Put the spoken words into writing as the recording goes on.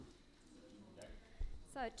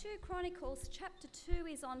So 2 Chronicles chapter 2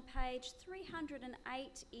 is on page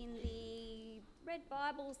 308 in the red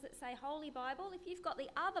Bibles that say Holy Bible. If you've got the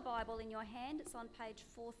other Bible in your hand, it's on page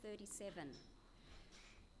 437.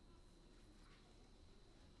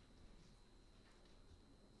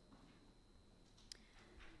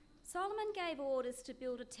 Solomon gave orders to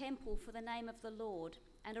build a temple for the name of the Lord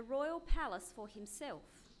and a royal palace for himself.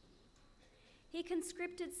 He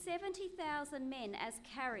conscripted 70,000 men as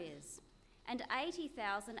carriers and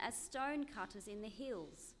 80,000 as stone cutters in the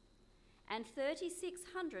hills, and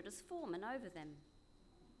 3,600 as foremen over them.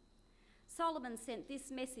 Solomon sent this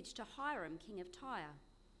message to Hiram, king of Tyre.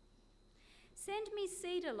 "Send me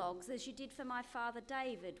cedar logs as you did for my father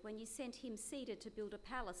David when you sent him cedar to build a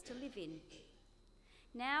palace to live in.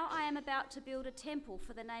 Now I am about to build a temple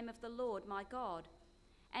for the name of the Lord my God,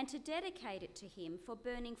 and to dedicate it to him for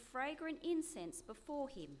burning fragrant incense before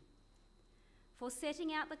him, for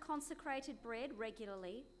setting out the consecrated bread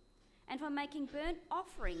regularly, and for making burnt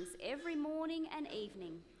offerings every morning and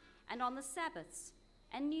evening, and on the Sabbaths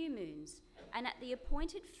and new moons, and at the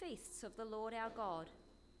appointed feasts of the Lord our God.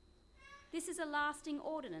 This is a lasting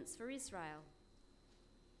ordinance for Israel.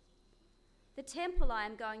 The temple I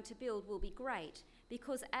am going to build will be great,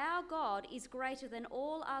 because our God is greater than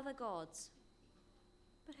all other gods.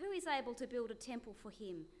 But who is able to build a temple for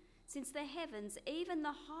him, since the heavens, even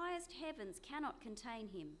the highest heavens, cannot contain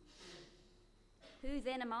him? Who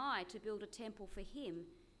then am I to build a temple for him,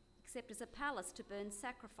 except as a palace to burn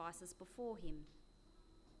sacrifices before him?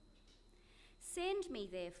 Send me,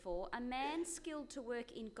 therefore, a man skilled to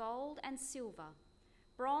work in gold and silver,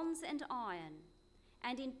 bronze and iron,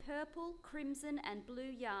 and in purple, crimson, and blue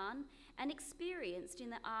yarn, and experienced in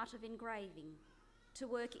the art of engraving, to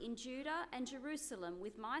work in Judah and Jerusalem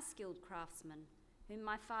with my skilled craftsmen, whom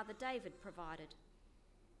my father David provided.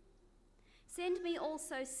 Send me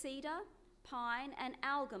also cedar, pine, and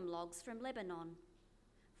algum logs from Lebanon,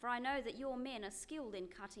 for I know that your men are skilled in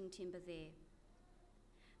cutting timber there.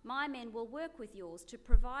 My men will work with yours to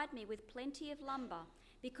provide me with plenty of lumber,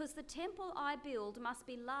 because the temple I build must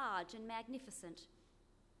be large and magnificent.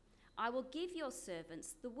 I will give your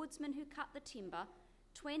servants, the woodsmen who cut the timber,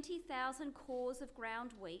 20,000 cores of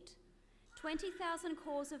ground wheat, 20,000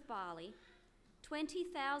 cores of barley,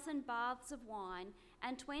 20,000 baths of wine,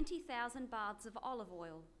 and 20,000 baths of olive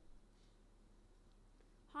oil."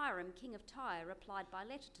 Hiram, king of Tyre, replied by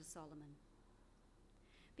letter to Solomon,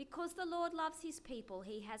 "Because the Lord loves his people,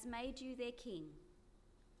 he has made you their king."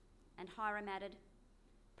 And Hiram added,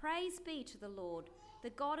 "Praise be to the Lord, the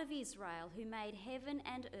God of Israel, who made heaven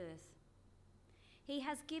and earth. He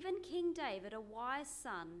has given King David a wise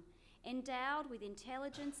son, endowed with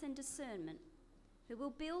intelligence and discernment, who will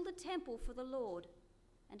build a temple for the Lord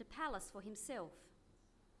and a palace for himself.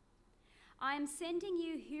 I am sending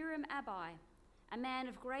you Huram-Abi, a man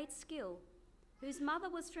of great skill, whose mother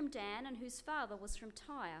was from Dan and whose father was from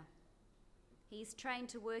Tyre. He is trained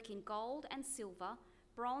to work in gold and silver,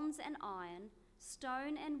 bronze and iron,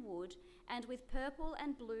 stone and wood, and with purple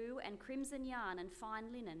and blue and crimson yarn and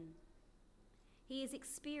fine linen. He is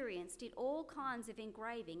experienced in all kinds of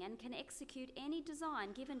engraving and can execute any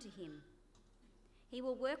design given to him. He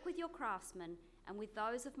will work with your craftsmen and with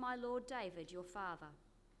those of my lord David, your father.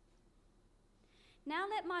 Now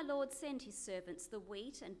let my lord send his servants the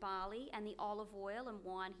wheat and barley and the olive oil and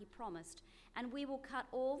wine he promised, and we will cut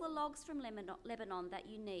all the logs from Lebanon that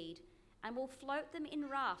you need, and will float them in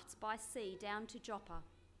rafts by sea down to Joppa.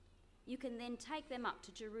 You can then take them up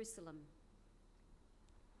to Jerusalem."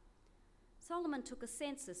 Solomon took a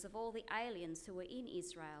census of all the aliens who were in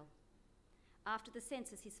Israel, after the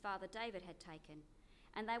census his father David had taken,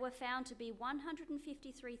 and they were found to be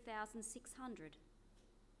 153,600.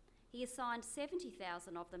 He assigned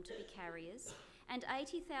 70,000 of them to be carriers, and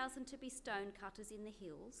 80,000 to be stone cutters in the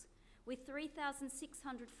hills, with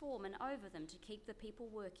 3,600 foremen over them to keep the people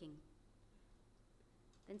working.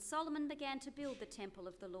 Then Solomon began to build the temple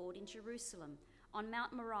of the Lord in Jerusalem, on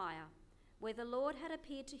Mount Moriah, where the Lord had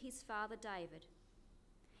appeared to his father David.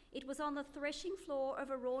 It was on the threshing floor of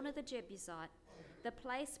Araunah the Jebusite, the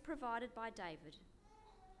place provided by David.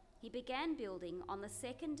 He began building on the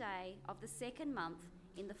 2nd day of the 2nd month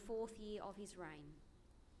in the 4th year of his reign.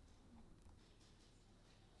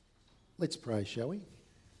 Let's pray, shall we?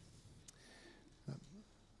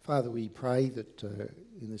 Father, we pray that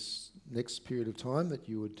in this next period of time that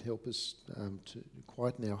you would help us to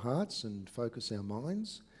quieten our hearts and focus our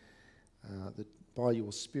minds, that by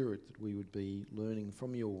your Spirit that we would be learning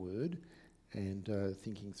from your word and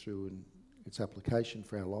thinking through its application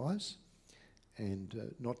for our lives,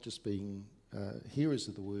 and not just being hearers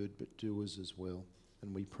of the word but doers as well.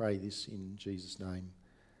 And we pray this in Jesus' name.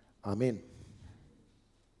 Amen.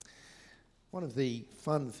 One of the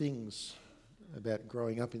fun things about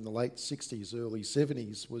growing up in the late 60s, early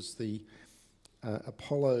 70s was the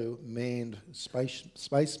Apollo manned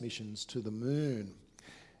space missions to the moon.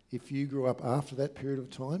 If you grew up after that period of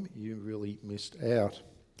time, you really missed out.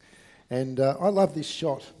 And I love this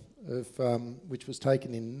shot of which was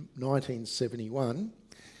taken in 1971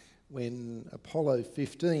 when Apollo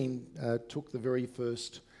 15 took the very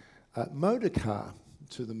first motor car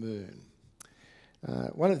to the moon.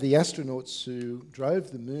 One of the astronauts who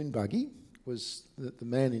drove the moon buggy was the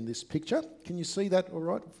man in this picture. Can you see that all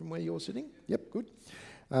right from where you're sitting? Yep, good.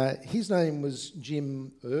 His name was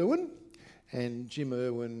Jim Irwin, and Jim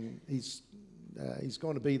Irwin, he's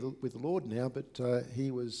gone to be with the Lord now, but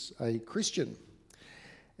he was a Christian.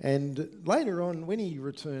 And later on, when he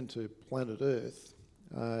returned to planet Earth,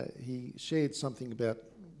 he shared something about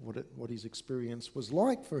what his experience was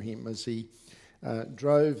like for him as he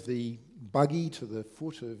drove the buggy to the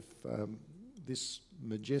foot of this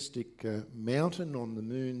majestic mountain on the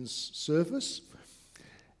moon's surface,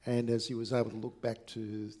 and as he was able to look back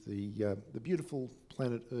to the beautiful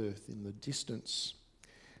planet Earth in the distance.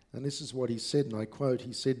 And this is what he said, and I quote,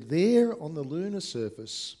 he said, "There on the lunar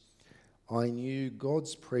surface, I knew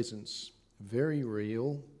God's presence very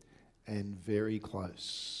real and very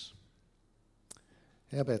close."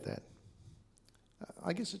 How about that?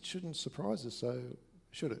 I guess it shouldn't surprise us, so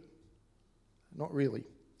should it? Not really.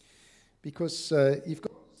 Because if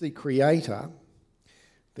God's the creator,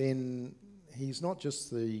 then he's not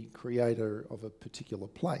just the creator of a particular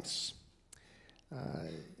place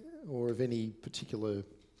or of any particular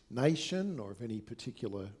nation or of any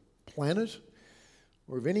particular planet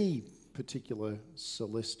or of any particular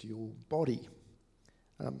celestial body.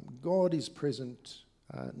 God is present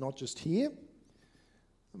not just here,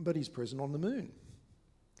 but he's present on the moon.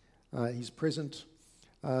 He's present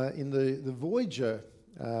in the Voyager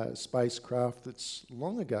spacecraft that's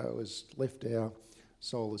long ago has left our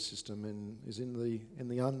solar system and is in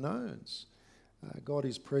the unknowns. God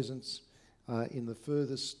is present in the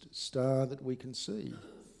furthest star that we can see.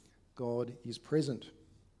 God is present.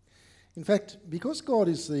 In fact, because God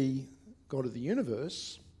is the God of the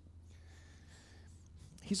universe,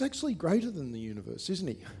 he's actually greater than the universe, isn't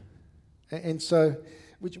he? And so,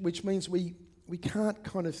 which means we can't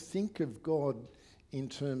kind of think of God in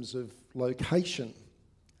terms of location.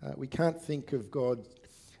 We can't think of God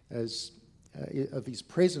as of his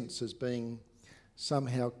presence as being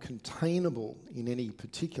somehow containable in any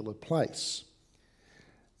particular place.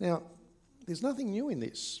 Now, there's nothing new in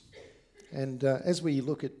this. And as we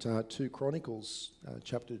look at 2 Chronicles,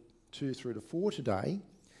 chapter 2 through to 4 today,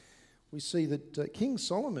 we see that King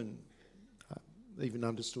Solomon even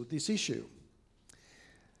understood this issue.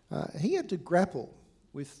 He had to grapple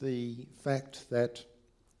with the fact that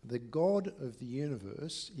the God of the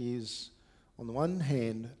universe is, on the one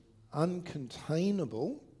hand,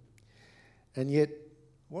 uncontainable, and yet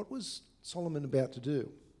what was Solomon about to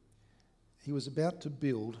do? He was about to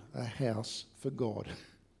build a house for God,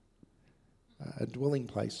 a dwelling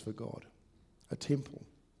place for God, a temple.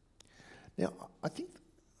 Now, I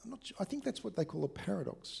think that's what they call a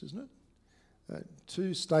paradox, isn't it?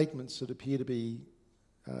 Two statements that appear to be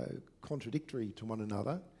contradictory to one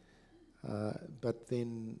another, but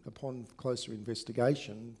then upon closer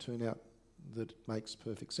investigation turn out that it makes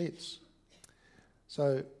perfect sense.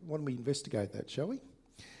 So why don't we investigate that, shall we?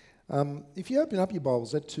 If you open up your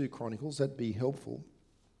Bibles at 2 Chronicles, that'd be helpful.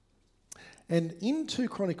 And in 2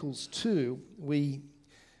 Chronicles 2, we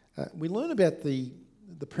learn about the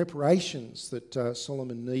preparations that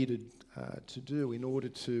Solomon needed to do in order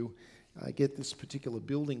to get this particular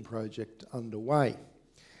building project underway.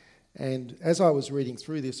 And as I was reading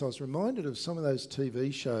through this, I was reminded of some of those TV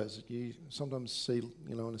shows that you sometimes see,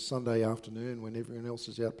 on a Sunday afternoon when everyone else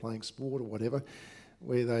is out playing sport or whatever,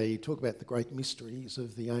 where they talk about the great mysteries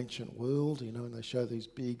of the ancient world, and they show these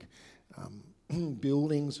big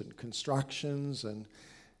buildings and constructions and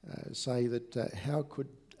say that how could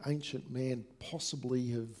ancient man possibly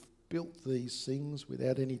have built these things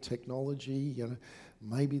without any technology?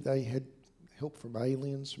 Maybe they had help from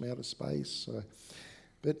aliens from outer space.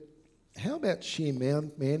 But how about sheer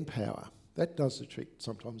manpower? That does the trick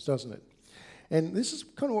sometimes, doesn't it? And this is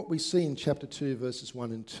kind of what we see in chapter 2, verses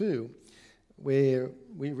 1 and 2, where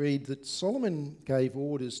we read that Solomon gave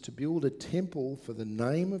orders to build a temple for the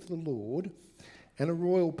name of the Lord and a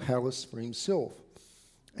royal palace for himself.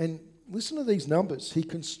 And listen to these numbers. He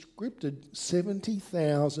conscripted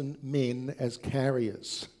 70,000 men as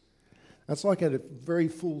carriers. That's like at a very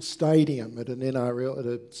full stadium at an NRL, at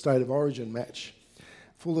a State of Origin match,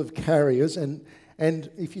 full of carriers. And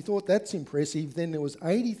if you thought that's impressive, then there was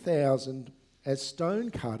 80,000 as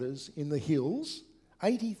stone cutters in the hills,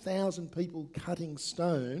 80,000 people cutting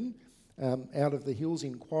stone out of the hills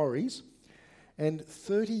in quarries, and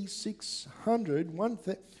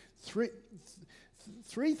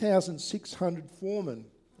 3,600 foremen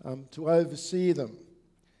to oversee them.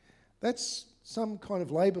 That's some kind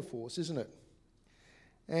of labour force, isn't it?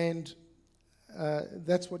 And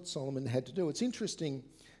that's what Solomon had to do. It's interesting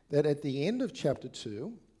that at the end of chapter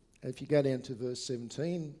 2, if you go down to verse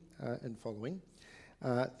 17 and following,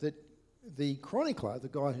 that the chronicler, the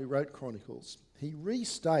guy who wrote Chronicles, he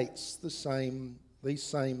restates these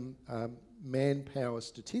same manpower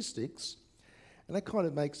statistics, and that kind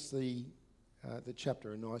of makes the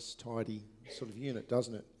chapter a nice, tidy sort of unit,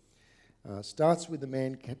 doesn't it? Starts with the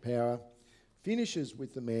manpower, finishes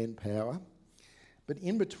with the manpower, but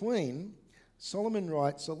in between, Solomon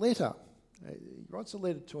writes a letter. He writes a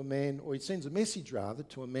letter to a man, or he sends a message rather,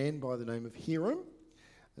 to a man by the name of Hiram.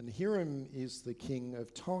 And Hiram is the king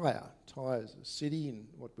of Tyre. Tyre is a city in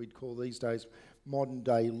what we'd call these days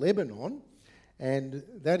modern-day Lebanon, and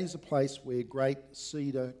that is a place where great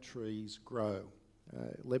cedar trees grow.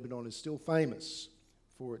 Lebanon is still famous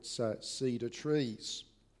for its cedar trees.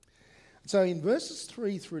 So in verses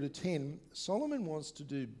 3 through to 10, Solomon wants to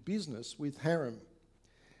do business with Hiram,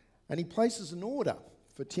 and he places an order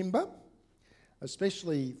for timber,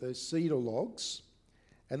 especially the cedar logs,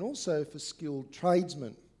 and also for skilled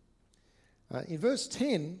tradesmen. In verse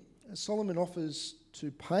 10, Solomon offers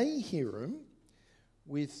to pay Hiram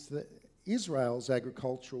with Israel's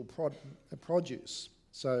agricultural produce,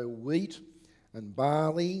 so wheat and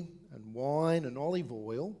barley and wine and olive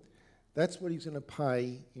oil. That's what he's going to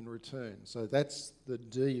pay in return. So that's the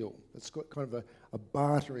deal. It's got kind of a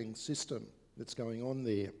bartering system that's going on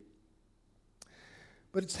there.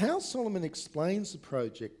 But it's how Solomon explains the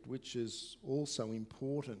project which is also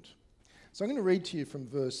important. So I'm going to read to you from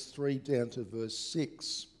verse 3 down to verse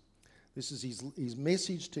 6. This is his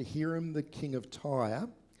message to Hiram, the king of Tyre.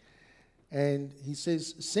 And he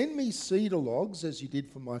says, "Send me cedar logs, as you did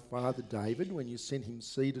for my father David, when you sent him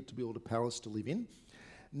cedar to build a palace to live in.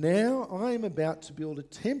 Now I am about to build a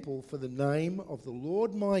temple for the name of the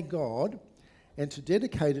Lord my God, and to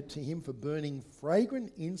dedicate it to him for burning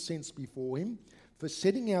fragrant incense before him, for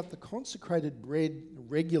setting out the consecrated bread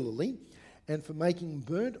regularly, and for making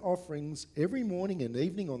burnt offerings every morning and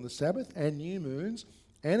evening on the Sabbath and new moons,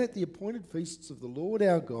 and at the appointed feasts of the Lord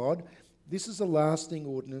our God. This is a lasting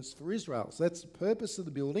ordinance for Israel." So that's the purpose of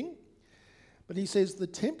the building. But he says, the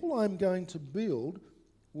temple I'm going to build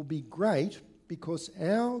will be great because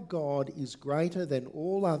our God is greater than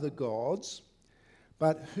all other gods.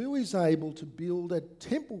 But who is able to build a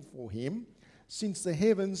temple for him, since the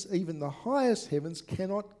heavens, even the highest heavens,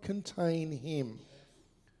 cannot contain him?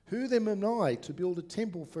 Who then am I to build a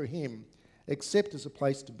temple for him, except as a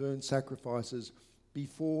place to burn sacrifices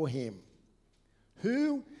before him?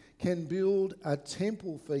 Who can build a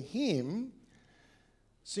temple for him,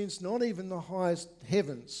 since not even the highest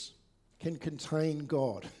heavens can contain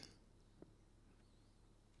God?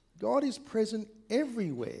 God is present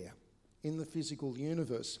everywhere in the physical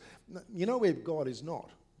universe. You know where God is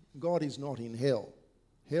not? God is not in hell.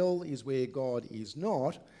 Hell is where God is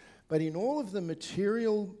not. But in all of the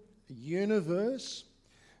material universe,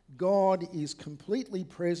 God is completely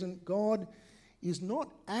present. God is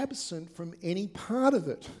not absent from any part of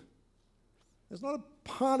it. There's not a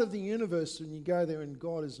part of the universe when you go there and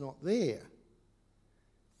God is not there.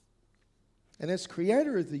 And as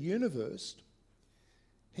creator of the universe,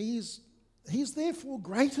 He's therefore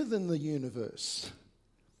greater than the universe.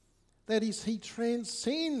 That is, he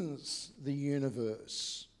transcends the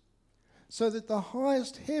universe, so that the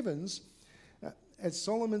highest heavens, as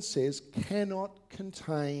Solomon says, cannot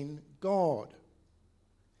contain God.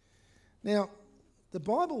 Now, the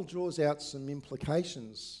Bible draws out some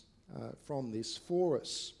implications from this for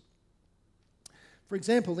us. For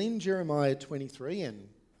example, in Jeremiah 23 and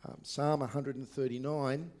Psalm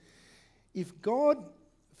 139, if God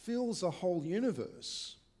fills the whole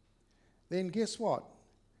universe, then guess what?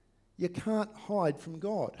 You can't hide from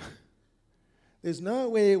God. There's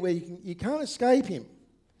nowhere where you can't escape him.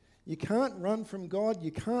 You can't run from God.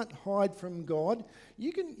 You can't hide from God.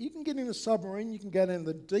 You can get in a submarine. You can go down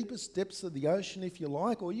the deepest depths of the ocean if you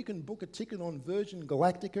like, or you can book a ticket on Virgin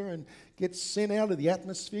Galactica and get sent out of the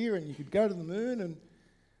atmosphere, and you could go to the moon.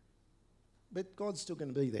 But God's still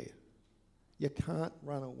going to be there. You can't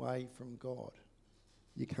run away from God.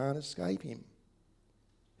 You can't escape him.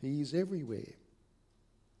 He is everywhere.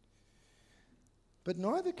 But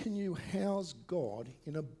neither can you house God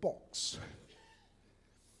in a box.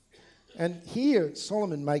 And here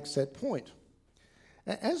Solomon makes that point.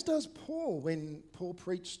 As does Paul when Paul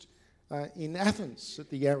preached in Athens at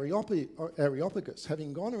the Areopagus,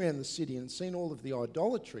 having gone around the city and seen all of the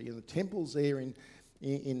idolatry and the temples there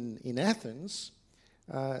in Athens,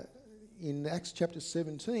 in Acts chapter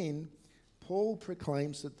 17, Paul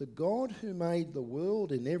proclaims that the God who made the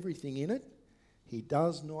world and everything in it, he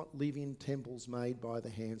does not live in temples made by the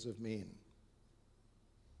hands of men.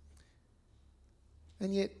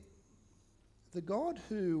 And yet, the God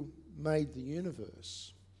who made the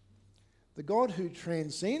universe, the God who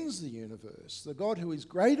transcends the universe, the God who is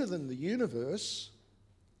greater than the universe,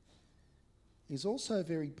 is also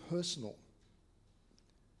very personal.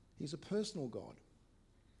 He's a personal God.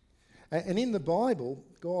 And in the Bible,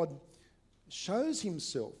 God shows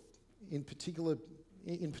himself in particular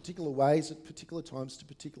ways at particular times to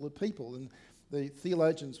particular people. And the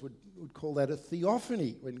theologians would call that a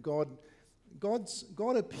theophany, when God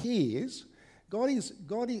appears.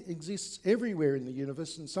 God exists everywhere in the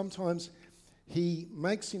universe, and sometimes he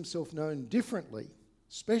makes himself known differently,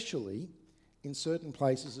 especially in certain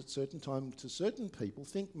places at certain times to certain people.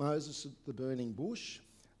 Think Moses at the burning bush,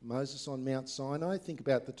 Moses on Mount Sinai. Think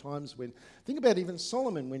about even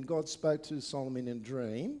Solomon, when God spoke to Solomon in a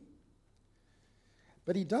dream.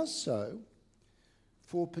 But he does so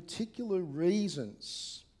for particular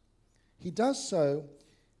reasons. He does so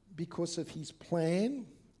because of his plan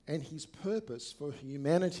and his purpose for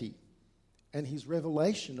humanity, and his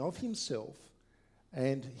revelation of himself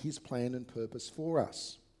and his plan and purpose for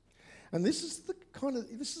us. And this is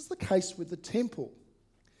the case with the temple.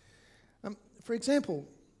 For example,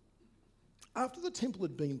 after the temple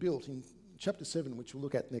had been built in chapter 7, which we'll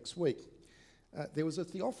look at next week, there was a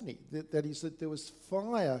theophany. That is, that there was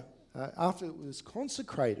fire after it was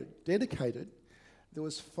consecrated, dedicated. There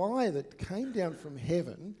was fire that came down from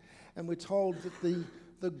heaven, and we're told that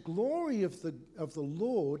the glory of the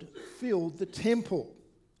Lord filled the temple.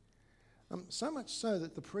 So much so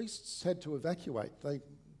that the priests had to evacuate.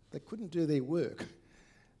 They couldn't do their work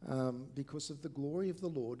because of the glory of the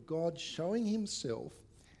Lord, God showing himself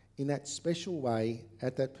in that special way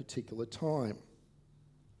at that particular time.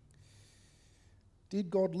 Did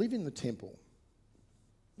God live in the temple?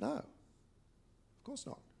 No, of course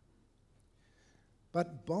not.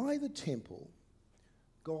 But by the temple,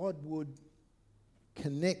 God would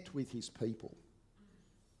connect with his people.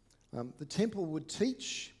 The temple would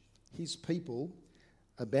teach his people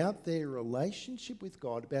about their relationship with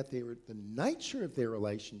God, about the nature of their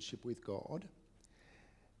relationship with God,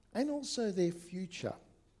 and also their future.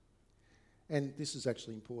 And this is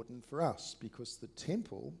actually important for us because the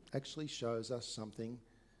temple actually shows us something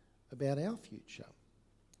about our future,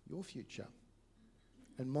 your future,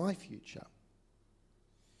 and my future.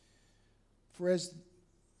 For as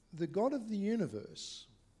the God of the universe,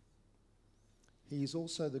 he is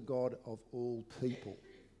also the God of all people.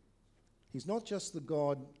 He's not just the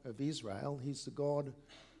God of Israel, he's the God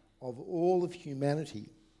of all of humanity.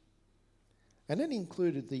 And it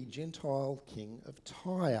included the Gentile king of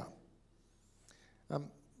Tyre,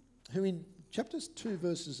 who in chapters 2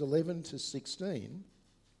 verses 11 to 16,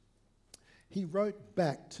 he wrote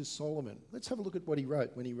back to Solomon. Let's have a look at what he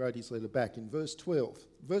wrote when he wrote his letter back in verse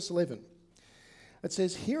 11. It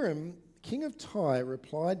says, Hiram, king of Tyre,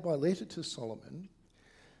 replied by letter to Solomon,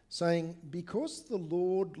 saying, because the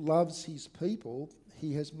Lord loves his people,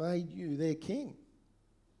 he has made you their king.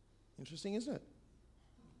 Interesting, isn't it?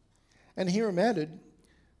 And Hiram added,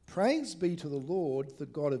 praise be to the Lord, the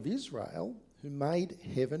God of Israel, who made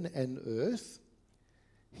heaven and earth.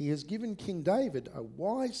 He has given King David a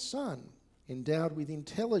wise son, endowed with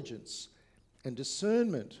intelligence and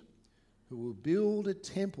discernment, who will build a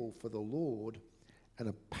temple for the Lord and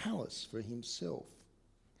a palace for himself.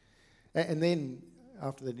 And then,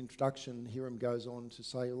 after that introduction, Hiram goes on to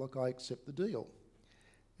say, look, I accept the deal.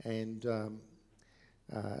 And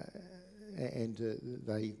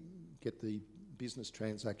they get the business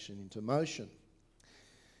transaction into motion.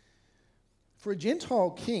 For a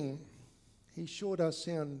Gentile king, he sure does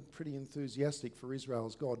sound pretty enthusiastic for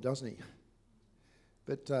Israel's God, doesn't he?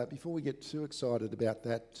 But before we get too excited about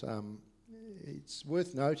that, it's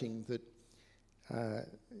worth noting that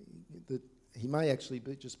he may actually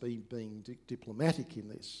just be being diplomatic in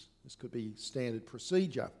this. This could be standard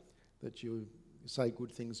procedure, that you say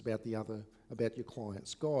good things about about your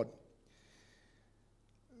client's God.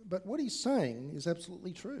 But what he's saying is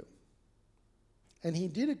absolutely true. And he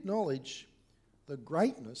did acknowledge the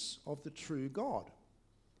greatness of the true God.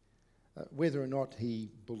 Whether or not he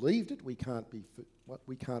believed it, we can't be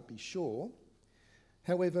sure.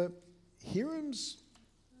 However, Hiram's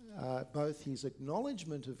both his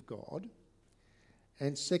acknowledgement of God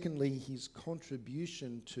and secondly his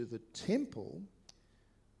contribution to the temple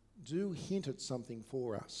do hint at something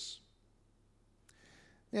for us.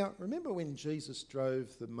 Now, remember when Jesus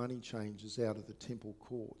drove the money changers out of the temple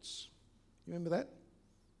courts? You remember that?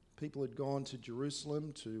 People had gone to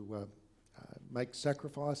Jerusalem to make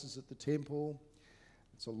sacrifices at the temple.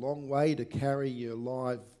 It's a long way to carry your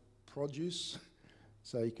live produce,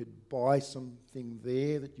 so you could buy something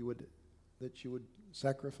there that you would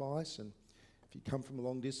sacrifice. And if you come from a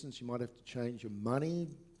long distance, you might have to change your money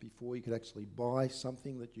before you could actually buy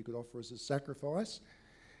something that you could offer as a sacrifice.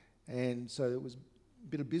 And so there was a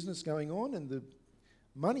bit of business going on, and the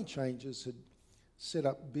money changers had set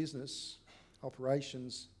up business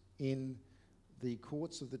operations in the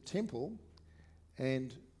courts of the temple,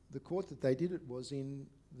 and the court that they did it was in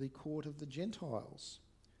the court of the Gentiles,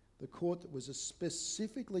 the court that was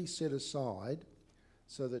specifically set aside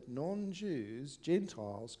so that non-Jews,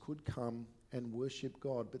 Gentiles, could come and worship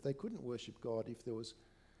God. But they couldn't worship God if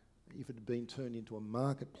it had been turned into a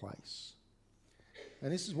marketplace.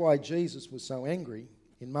 And this is why Jesus was so angry.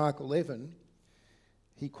 In Mark 11,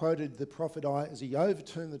 he quoted the prophet, as he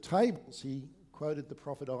overturned the tables, he quoted the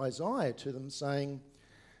prophet Isaiah to them, saying,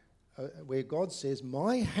 where God says,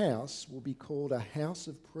 "My house will be called a house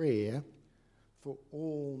of prayer for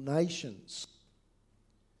all nations."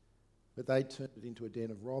 But they turned it into a den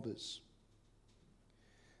of robbers.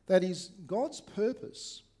 That is, God's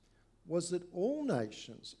purpose was that all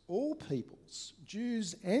nations, all peoples,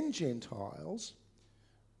 Jews and Gentiles,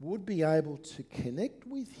 would be able to connect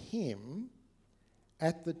with him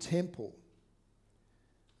at the temple.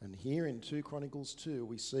 And here in 2 Chronicles 2,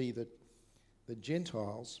 we see that the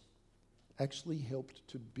Gentiles actually helped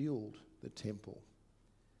to build the temple.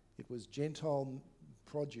 It was Gentile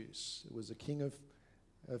produce. It was a king of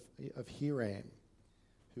Hiram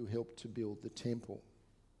who helped to build the temple.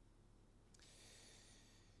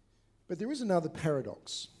 But there is another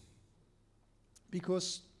paradox,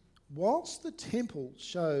 because whilst the temple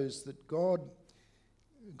shows that God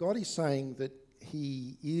is saying that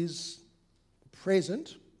he is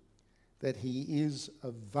present, that he is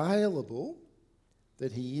available,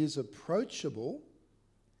 that he is approachable,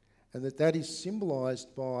 and that is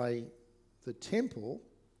symbolised by the temple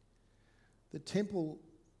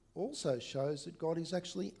also shows that God is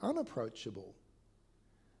actually unapproachable,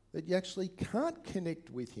 that you actually can't connect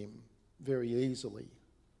with him very easily.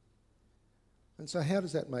 And so how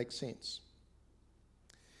does that make sense?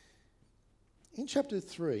 In chapter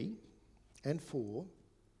 3 and 4,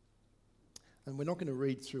 and we're not going to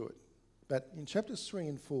read through it, but in chapters 3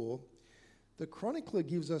 and 4, the chronicler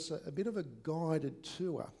gives us a bit of a guided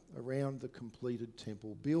tour around the completed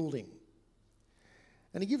temple building.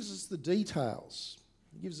 And he gives us the details.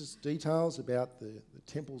 He gives us details about the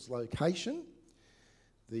temple's location,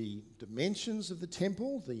 the dimensions of the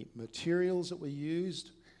temple, the materials that were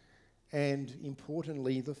used, and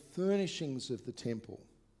importantly, the furnishings of the temple.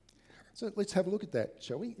 So let's have a look at that,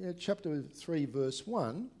 shall we? Chapter 3, verse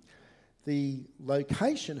 1, the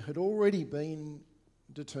location had already been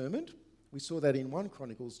determined. We saw that in 1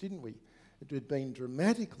 Chronicles, didn't we? It had been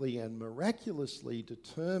dramatically and miraculously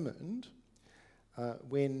determined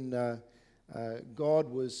when God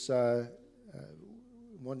was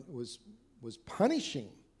punishing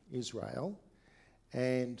Israel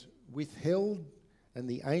and withheld, and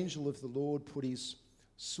the angel of the Lord put his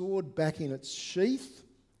sword back in its sheath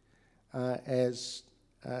as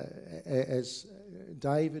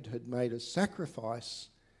David had made a sacrifice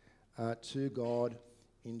to God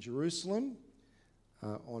in Jerusalem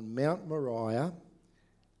on Mount Moriah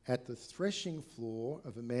at the threshing floor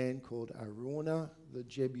of a man called Araunah the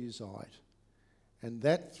Jebusite. And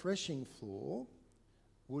that threshing floor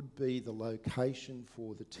would be the location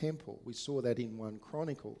for the temple. We saw that in 1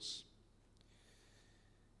 Chronicles.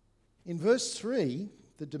 In verse 3,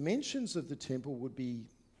 the dimensions of the temple would be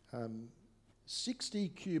 60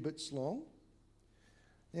 cubits long.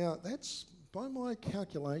 Now, that's, by my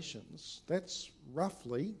calculations, that's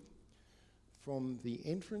roughly from the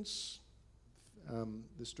entrance,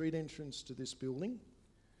 the street entrance to this building,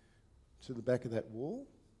 to the back of that wall.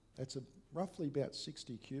 That's roughly about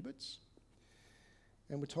 60 cubits.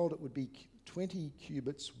 And we're told it would be 20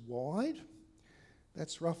 cubits wide.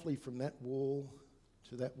 That's roughly from that wall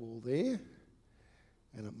to that wall there.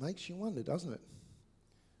 And it makes you wonder, doesn't it?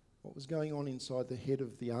 What was going on inside the head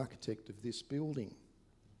of the architect of this building?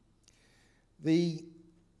 The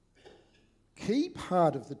key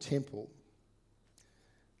part of the temple,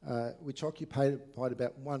 which occupied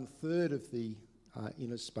about 1/3 of the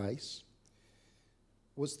inner space,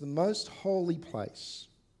 was the most holy place.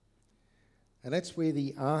 And that's where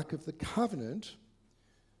the Ark of the Covenant,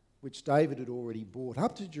 which David had already brought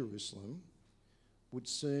up to Jerusalem, would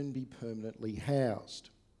soon be permanently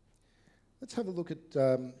housed. Let's have a look at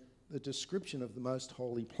the description of the most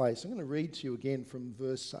holy place. I'm going to read to you again from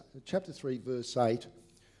chapter 3, verse 8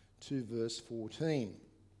 to verse 14.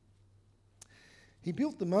 He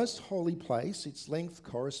built the most holy place, its length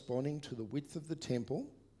corresponding to the width of the temple,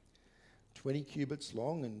 20 cubits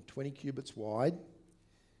long and 20 cubits wide.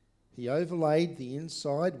 He overlaid the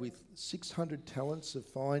inside with 600 talents of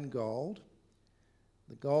fine gold.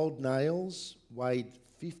 The gold nails weighed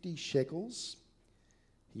 50 shekels.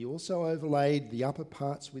 He also overlaid the upper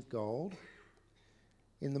parts with gold.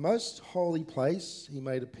 In the most holy place, he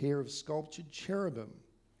made a pair of sculptured cherubim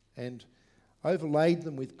and overlaid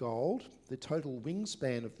them with gold. The total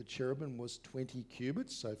wingspan of the cherubim was 20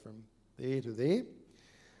 cubits, so from there to there.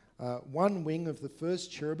 One wing of the first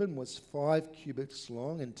cherubim was 5 cubits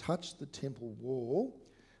long and touched the temple wall,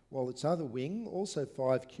 while its other wing, also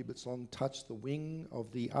 5 cubits long, touched the wing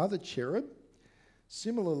of the other cherub.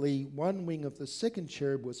 Similarly, one wing of the second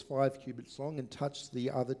cherub was 5 cubits long and touched the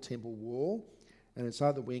other temple wall, and its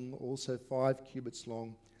other wing, also 5 cubits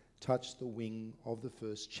long, touched the wing of the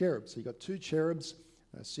first cherub. So you've got 2 cherubs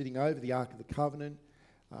sitting over the Ark of the Covenant,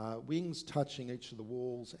 wings touching each of the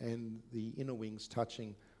walls and the inner wings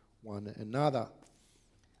touching one another.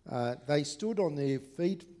 They stood on their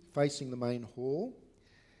feet facing the main hall,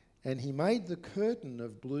 and he made the curtain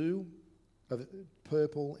of blue, of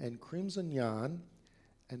purple and crimson yarn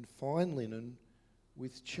and fine linen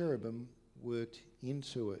with cherubim worked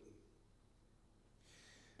into it.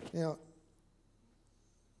 Now,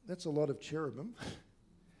 that's a lot of cherubim.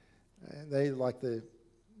 They're like the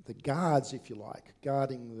guards, if you like,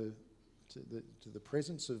 guarding to the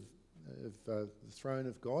presence of the throne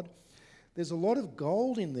of God. There's a lot of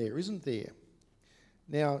gold in there, isn't there?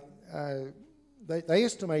 Now, they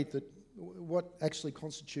estimate that what actually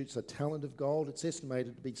constitutes a talent of gold, it's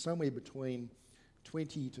estimated to be somewhere between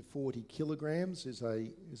 20 to 40 kilograms is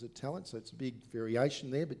a talent, so it's a big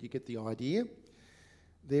variation there, but you get the idea.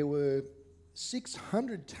 There were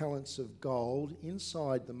 600 talents of gold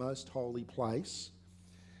inside the most holy place.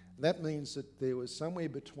 That means that there was somewhere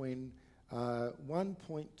between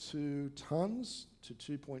 1.2 tonnes to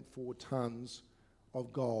 2.4 tonnes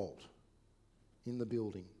of gold in the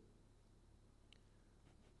building.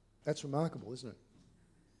 That's remarkable, isn't it?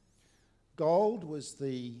 Gold was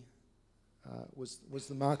the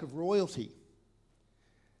mark of royalty,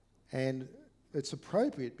 and it's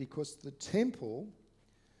appropriate because the temple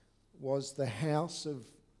was the house of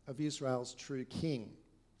Israel's true king,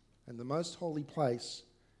 and the most holy place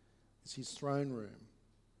is his throne room.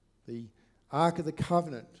 The Ark of the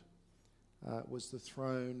Covenant was the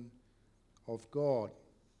throne of God,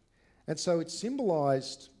 and so it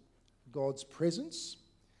symbolised God's presence.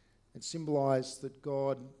 It symbolised that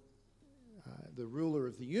God, the ruler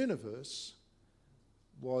of the universe,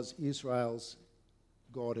 was Israel's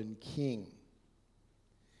God and King.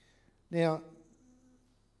 Now,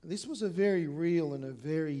 this was a very real and a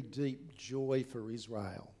very deep joy for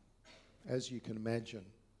Israel, as you can imagine,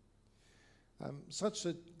 such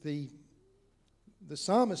that the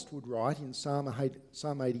psalmist would write in Psalm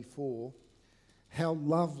 84, "How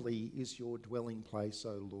lovely is your dwelling place,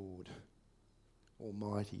 O Lord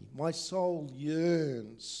Almighty. My soul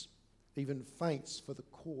yearns, even faints for the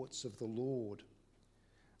courts of the Lord."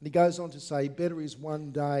 And he goes on to say, "Better is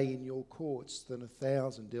one day in your courts than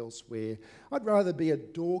 1,000 elsewhere. I'd rather be a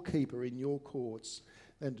doorkeeper in your courts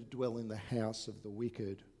than to dwell in the house of the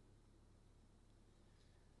wicked."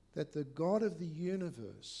 That the God of the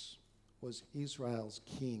universe was Israel's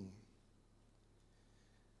king.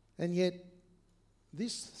 And yet,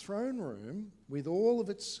 this throne room, with all of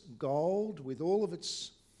its gold, with all of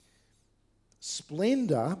its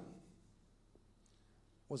splendour,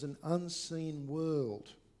 was an unseen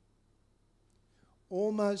world.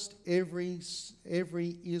 Almost every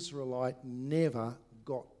Israelite never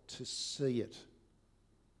got to see it.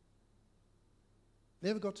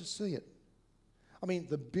 Never got to see it. I mean,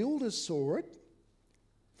 the builders saw it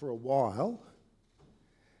for a while.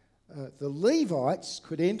 The Levites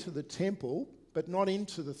could enter the temple, but not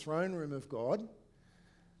into the throne room of God.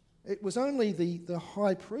 It was only the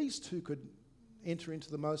high priest who could enter into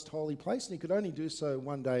the most holy place, and he could only do so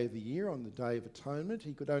one day of the year, on the Day of Atonement.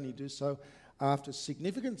 He could only do so after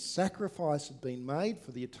significant sacrifice had been made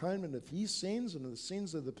for the atonement of his sins and of the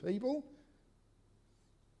sins of the people,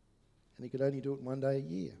 and he could only do it one day a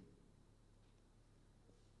year.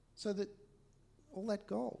 So that all that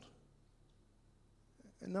gold,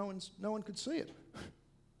 and no one could see it.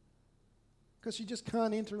 Because you just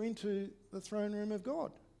can't enter into the throne room of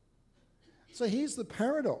God. So here's the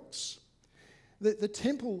paradox. The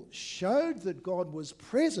temple showed that God was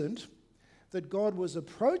present, that God was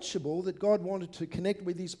approachable, that God wanted to connect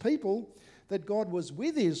with his people, that God was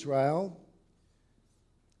with Israel,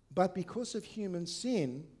 but because of human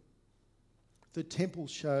sin, the temple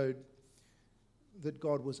showed that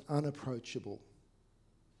God was unapproachable,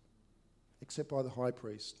 except by the high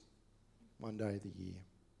priest one day of the year.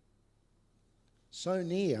 So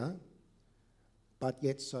near, but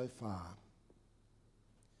yet so far.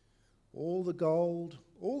 All the gold,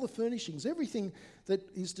 all the furnishings, everything that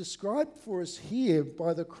is described for us here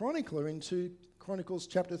by the chronicler in 2 Chronicles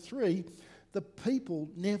chapter 3, the people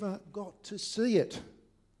never got to see it.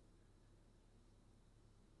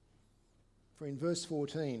 For in verse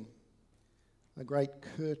 14, a great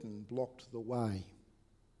curtain blocked the way.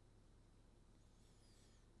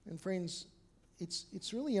 And friends,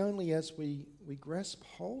 it's really only as we grasp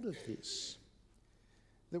hold of this,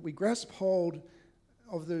 that we grasp hold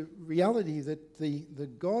of the reality that the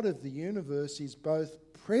God of the universe is both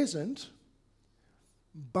present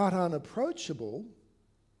but unapproachable,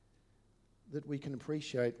 that we can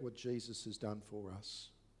appreciate what Jesus has done for us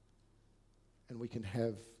and we can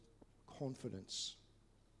have confidence.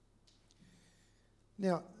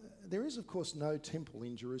 Now, there is, of course, no temple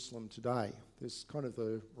in Jerusalem today. There's kind of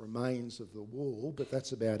the remains of the wall, but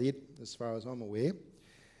that's about it as far as I'm aware.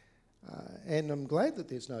 And I'm glad that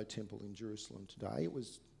there's no temple in Jerusalem today. The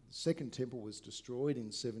second temple was destroyed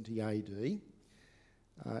in 70 AD.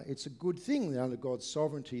 It's a good thing that under God's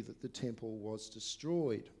sovereignty that the temple was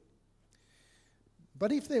destroyed.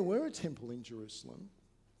 But if there were a temple in Jerusalem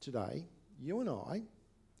today, you and I,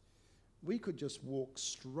 we could just walk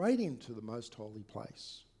straight into the most holy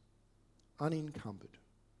place, unencumbered.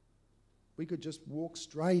 We could just walk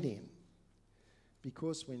straight in.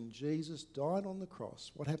 Because when Jesus died on the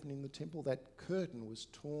cross, what happened in the temple? That curtain was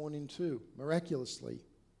torn in two, miraculously,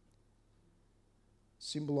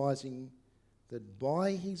 symbolising that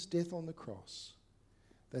by his death on the cross,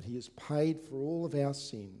 that he has paid for all of our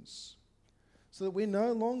sins, so that we're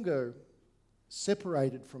no longer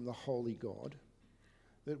separated from the holy God,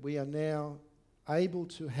 that we are now able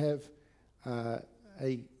to have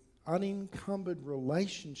a unencumbered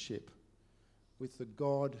relationship with the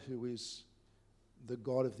God who is the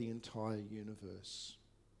God of the entire universe.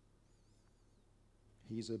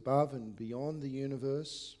 He's above and beyond the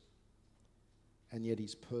universe, and yet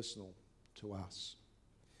he's personal to us.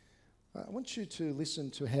 I want you to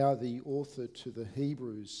listen to how the author to the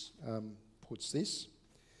Hebrews puts this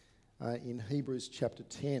in Hebrews chapter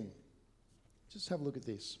 10. Just have a look at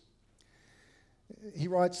this. He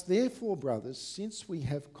writes, "Therefore, brothers, since we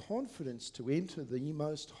have confidence to enter the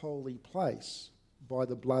most holy place by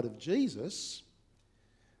the blood of Jesus,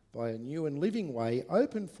 by a new and living way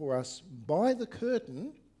opened for us by the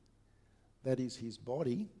curtain, that is his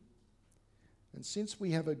body, and since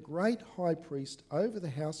we have a great high priest over the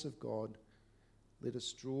house of God, let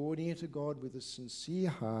us draw near to God with a sincere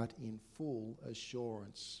heart in full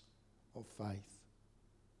assurance of faith."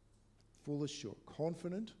 Full assured,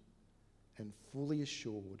 confident and fully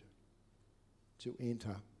assured to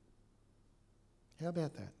enter. How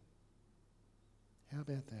about that? How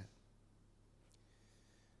about that?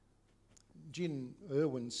 Jin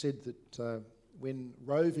Irwin said that when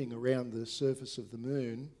roving around the surface of the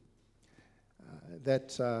moon,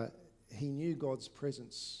 that he knew God's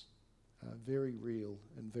presence very real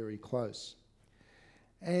and very close.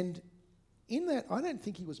 And in that, I don't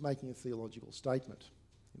think he was making a theological statement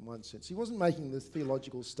in one sense. He wasn't making this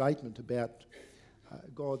theological statement about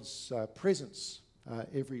God's presence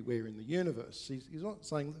everywhere in the universe. He's not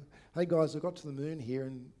saying, "Hey guys, I got to the moon here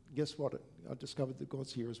and guess what? I discovered that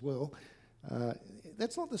God's here as well."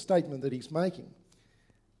 That's not the statement that he's making.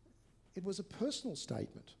 It was a personal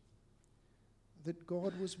statement that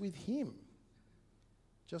God was with him,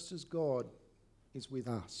 just as God is with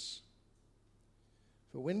us.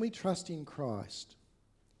 For when we trust in Christ,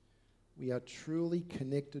 we are truly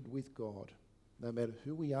connected with God, no matter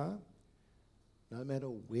who we are, no matter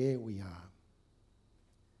where we are.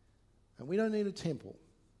 And we don't need a temple.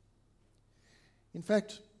 In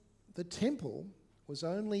fact, the temple was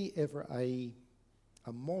only ever a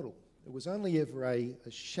model. It was only ever a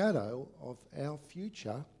shadow of our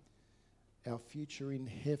future in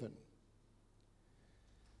heaven.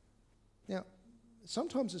 Now,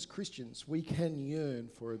 sometimes as Christians, we can yearn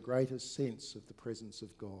for a greater sense of the presence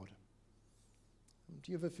of God.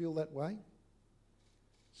 Do you ever feel that way?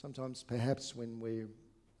 Sometimes perhaps when we're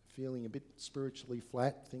feeling a bit spiritually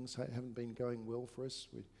flat, things haven't been going well for us,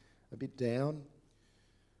 we're a bit down.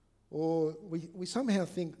 Or we somehow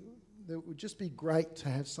think that it would just be great to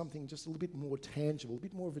have something just a little bit more tangible, a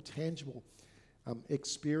bit more of a tangible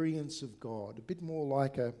experience of God, a bit more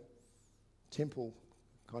like a temple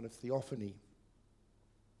kind of theophany.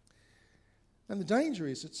 And the danger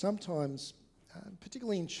is that sometimes,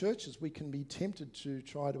 particularly in churches, we can be tempted to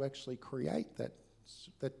try to actually create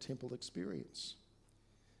that temple experience.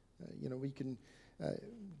 We can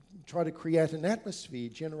try to create an atmosphere,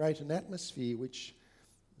 generate an atmosphere which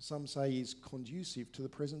some say is conducive to the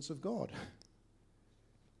presence of God.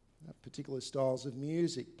 Particular styles of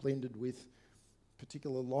music blended with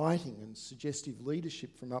particular lighting and suggestive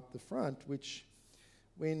leadership from up the front, which,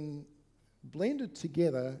 when blended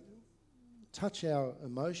together, touch our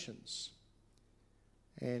emotions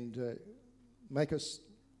and make us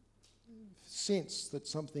sense that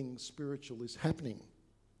something spiritual is happening.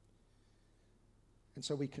 And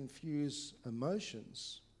so we confuse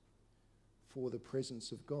emotions for the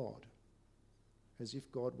presence of God, as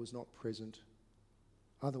if God was not present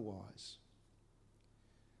otherwise.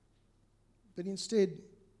 But instead,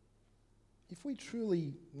 if we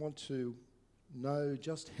truly want to know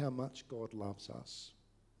just how much God loves us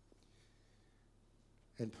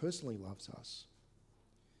and personally loves us,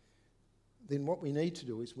 then what we need to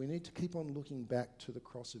do is we need to keep on looking back to the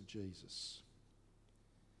cross of Jesus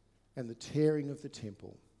and the tearing of the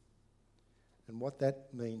temple, and what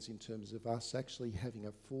that means in terms of us actually having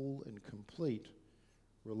a full and complete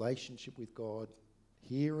relationship with God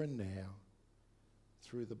here and now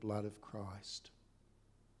through the blood of Christ.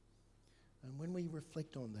 And when we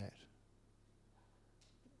reflect on that,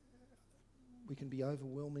 we can be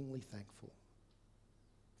overwhelmingly thankful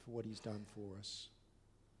for what he's done for us.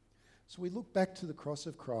 So we look back to the cross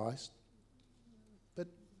of Christ, but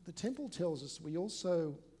the temple tells us we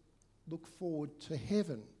also look forward to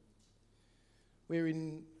heaven. We're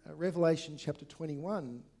in Revelation chapter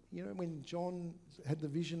 21, when John had the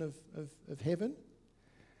vision of heaven.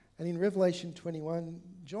 And in Revelation 21,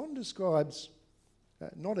 John describes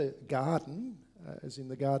not a garden, as in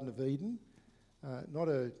the Garden of Eden, not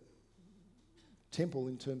a temple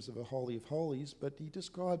in terms of a Holy of Holies, but he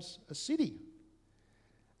describes a city.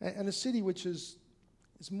 And a city which is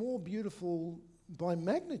more beautiful by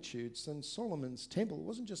magnitudes than Solomon's temple. It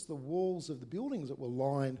wasn't just the walls of the buildings that were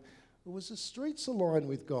lined, it was the streets are lined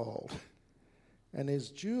with gold. And there's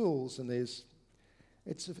jewels, and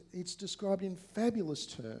it's described in fabulous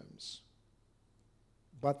terms.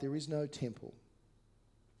 But there is no temple.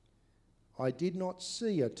 I did not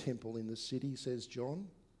see a temple in the city, says John,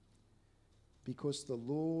 because the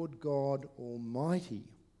Lord God Almighty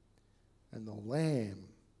and the Lamb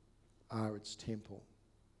are its temple.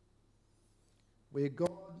 Where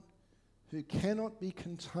God, who cannot be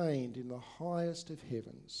contained in the highest of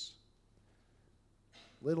heavens,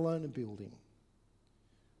 let alone a building,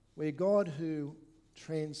 where God, who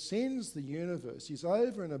transcends the universe, is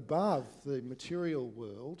over and above the material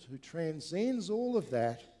world, who transcends all of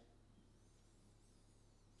that,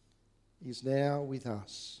 is now with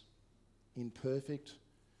us in perfect,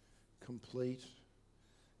 complete,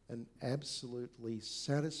 and absolutely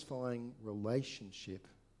satisfying relationship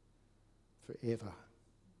forever.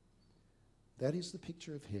 That is the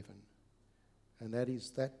picture of heaven, and that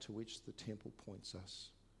is that to which the temple points us.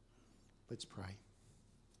 Let's pray.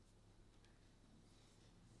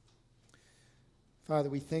 Father,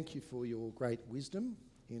 we thank you for your great wisdom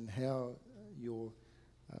in how your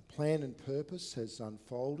plan and purpose has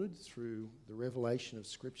unfolded through the revelation of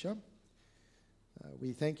Scripture.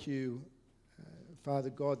 We thank you, Father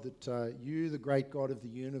God, that you, the great God of the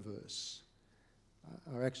universe,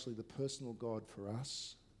 are actually the personal God for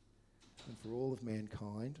us and for all of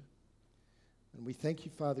mankind. And we thank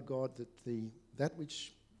you, Father God, that that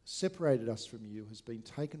which separated us from you has been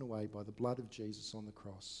taken away by the blood of Jesus on the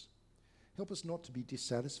cross. Help us not to be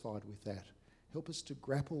dissatisfied with that. Help us to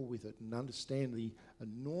grapple with it and understand the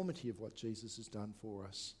enormity of what Jesus has done for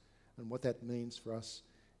us and what that means for us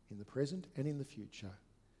in the present and in the future.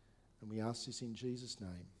 And we ask this in Jesus'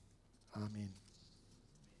 name. Amen.